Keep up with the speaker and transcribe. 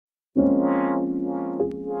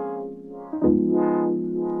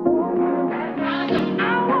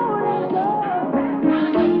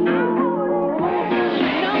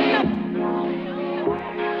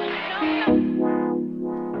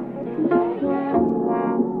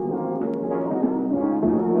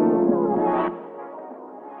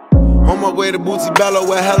my way to Bootsy Bellows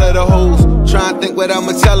with hella the hoes. Try and think what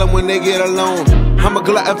I'ma tell them when they get alone. I'm a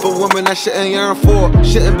glutton for women I shouldn't yearn for.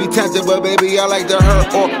 Shouldn't be tempted, but baby, I like to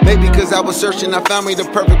hurt. Or maybe cause I was searching, I found me the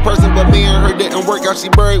perfect person, but me and her didn't work out, she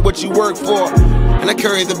buried what you work for. And I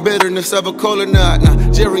carry the bitterness of a kola nut.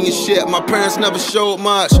 Nigerian shit, my parents never showed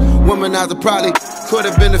much. Womanizer probably could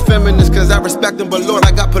have been a feminist, cause I respect them, but Lord,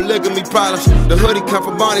 I got polygamy problems. The hoodie come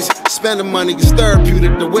from Barneys, spendin money, it's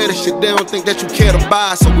therapeutic. The way the shit, they don't think that you care to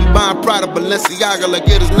buy. So we buying Prada, Balenciaga like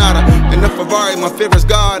it is nada. And the Ferrari, my favorite's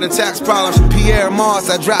God and tax problems. Pierre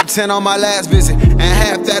Moss, I dropped 10 on my last visit, and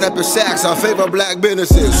half that up in sacks. I favor black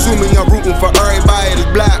businesses. Assuming I'm rooting for everybody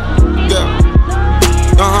that's black. Yeah.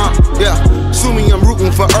 Yeah. Assuming I'm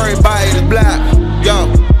rooting for everybody that's black. Yo,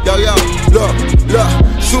 look.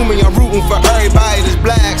 Assuming I'm rooting for everybody that's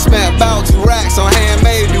black. Spent about 2 racks on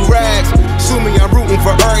handmade do rags. Assuming I'm rooting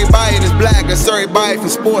for everybody that's black. That's everybody from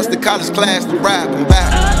sports to college class to rap and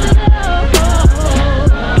back.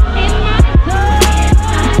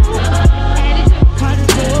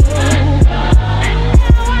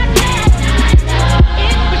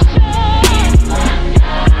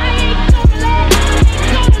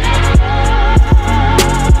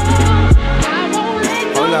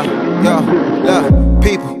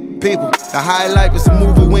 People, the highlight was the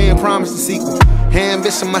movie, we ain't promised a sequel.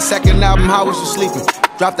 Ambition, my second album, how was you sleeping?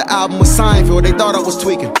 Dropped the album with Seinfeld, they thought I was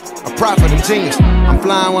tweaking. A prophet, a genius. I'm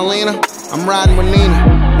flying with Lena, I'm riding with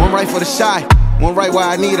Nina. One right for the shy, one right where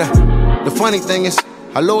I need her. The funny thing is,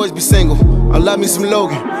 I'll always be single. I love me some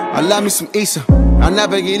Logan, I love me some Issa. I'll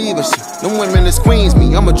never get either shit. Them women is queens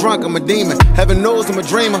me. I'm a drunk, I'm a demon. Heaven knows I'm a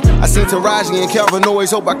dreamer. I seen Taraji and Kelvin,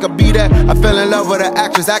 always hope I could be that. I fell in love with an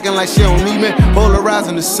actress acting like she don't need me.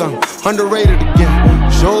 Polarizing the sun, underrated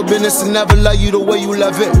again. Show business and never love you the way you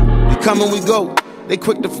love it. We come and we go, they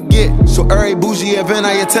quick to forget. So every bougie event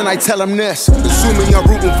I attend, I tell them this. Assuming I'm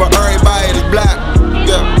rooting for everybody that's black.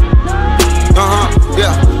 Yeah.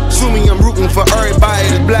 Assuming I'm rooting for everybody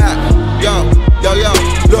that's black.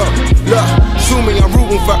 Look. Assuming I'm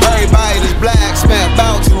rooting for everybody that's black. Spent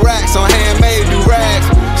about 2 racks on handmade do rags.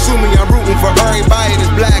 Assuming I'm rooting for everybody that's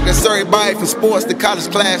black. That's everybody from sports to college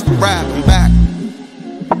class to rap and back.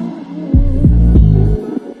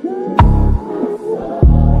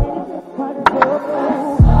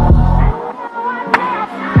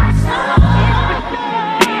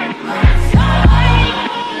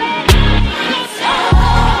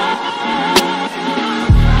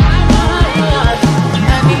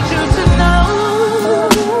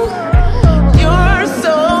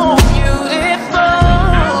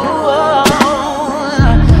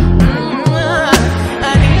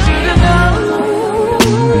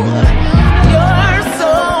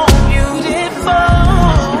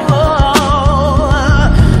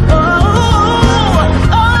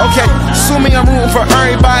 Assuming I'm rooting for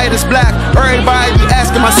everybody that's black. Everybody be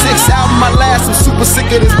asking my 6th album, my last. I'm super sick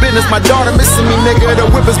of this business. My daughter missing me, nigga. The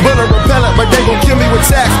whip is bullet repellent, but they gon' kill me with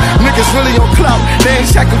tax. Niggas really on clout, they ain't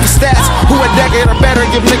checking for stats. Who a decade or better,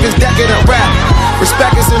 give niggas decade of rap.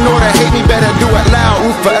 Respect is in order, hate me better, do it loud.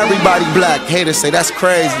 Root for everybody black. Haters say that's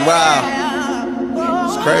crazy, wow.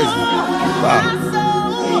 It's crazy, wow.